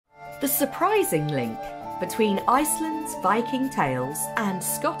the surprising link between Iceland's Viking tales and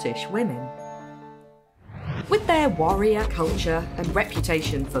Scottish women. With their warrior culture and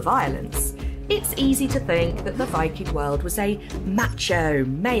reputation for violence, it's easy to think that the Viking world was a macho,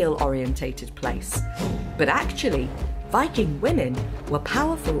 male-orientated place. But actually, Viking women were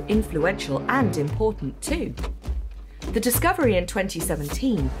powerful, influential and important too. The discovery in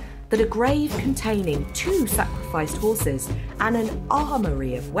 2017 that a grave containing 2 sacrificed horses and an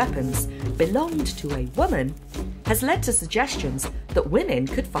armoury of weapons belonged to a woman has led to suggestions that women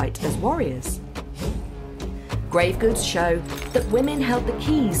could fight as warriors. Grave goods show that women held the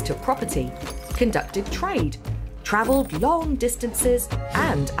keys to property, conducted trade, travelled long distances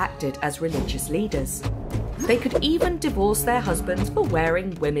and acted as religious leaders. They could even divorce their husbands for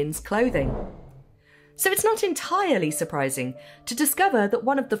wearing women's clothing. So it's not entirely surprising to discover that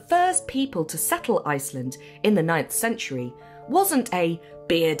one of the first people to settle Iceland in the 9th century wasn't a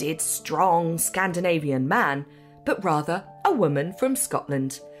bearded, strong Scandinavian man, but rather a woman from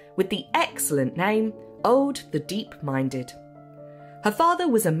Scotland with the excellent name Aud the Deepminded. Her father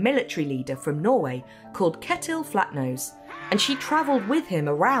was a military leader from Norway called Ketil Flatnose, and she travelled with him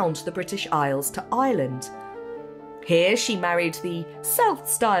around the British Isles to Ireland. Here she married the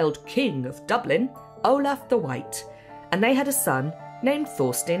self-styled King of Dublin, Olaf the White, and they had a son named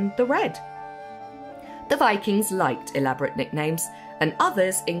Thorstein the Red. The Vikings liked elaborate nicknames, and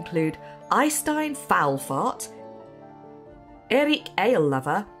others include Eystein Foulfart, Erik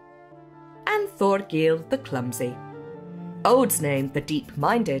Ale-lover, and Thorgil the Clumsy. Aud's name, the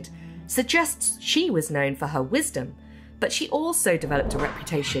Deep-Minded, suggests she was known for her wisdom, but she also developed a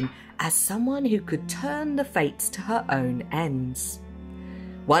reputation as someone who could turn the fates to her own ends.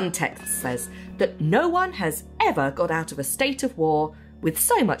 One text says that no one has ever got out of a state of war with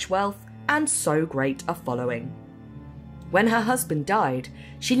so much wealth and so great a following. When her husband died,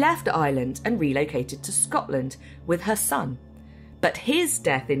 she left Ireland and relocated to Scotland with her son. But his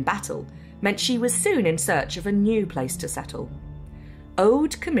death in battle meant she was soon in search of a new place to settle.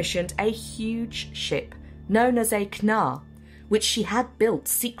 Aud commissioned a huge ship known as a knar, which she had built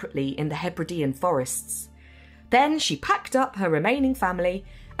secretly in the Hebridean forests. Then she packed up her remaining family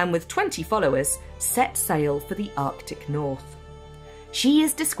and with 20 followers set sail for the Arctic North. She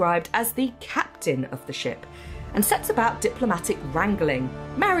is described as the captain of the ship and sets about diplomatic wrangling,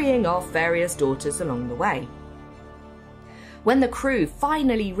 marrying off various daughters along the way. When the crew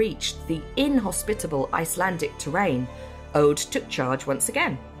finally reached the inhospitable Icelandic terrain, Aud took charge once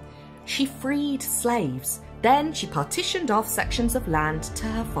again. She freed slaves, then she partitioned off sections of land to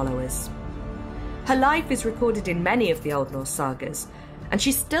her followers. Her life is recorded in many of the Old Norse Sagas, and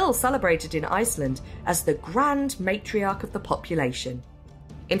she's still celebrated in Iceland as the grand matriarch of the population.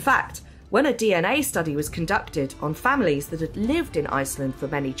 In fact, when a DNA study was conducted on families that had lived in Iceland for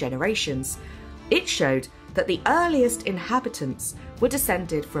many generations, it showed that the earliest inhabitants were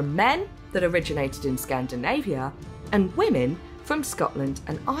descended from men that originated in Scandinavia and women from Scotland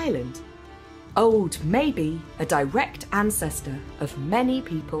and Ireland. Aud may be a direct ancestor of many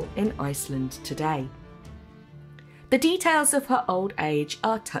people in Iceland today. The details of her old age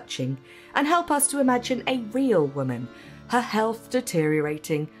are touching and help us to imagine a real woman, her health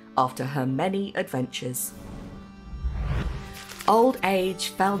deteriorating after her many adventures. Old age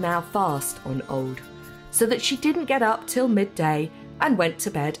fell now fast on Aud, so that she didn't get up till midday and went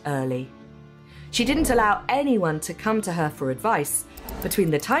to bed early. She didn't allow anyone to come to her for advice between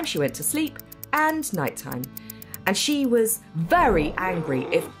the time she went to sleep and nighttime, and she was very angry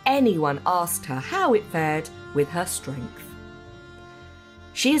if anyone asked her how it fared with her strength.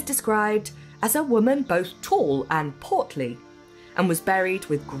 She is described as a woman both tall and portly, and was buried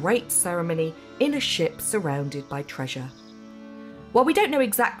with great ceremony in a ship surrounded by treasure. While we don't know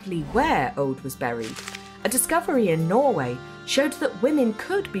exactly where Aud was buried, a discovery in Norway showed that women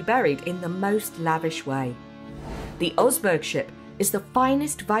could be buried in the most lavish way. The Osberg ship is the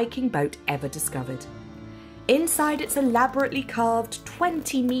finest Viking boat ever discovered. Inside its elaborately carved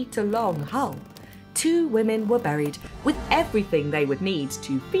 20-metre-long hull, 2 women were buried with everything they would need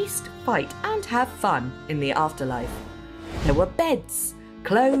to feast, fight and have fun in the afterlife. There were beds,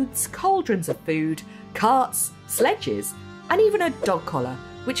 clothes, cauldrons of food, carts, sledges and even a dog collar,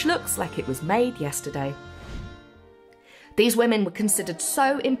 which looks like it was made yesterday. These women were considered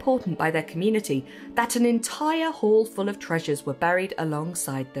so important by their community that an entire hall full of treasures were buried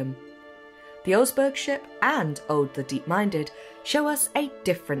alongside them. The Osberg ship and Aud the Deepminded show us a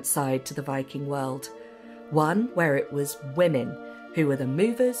different side to the Viking world, one where it was women who were the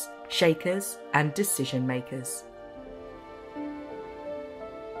movers, shakers and decision makers.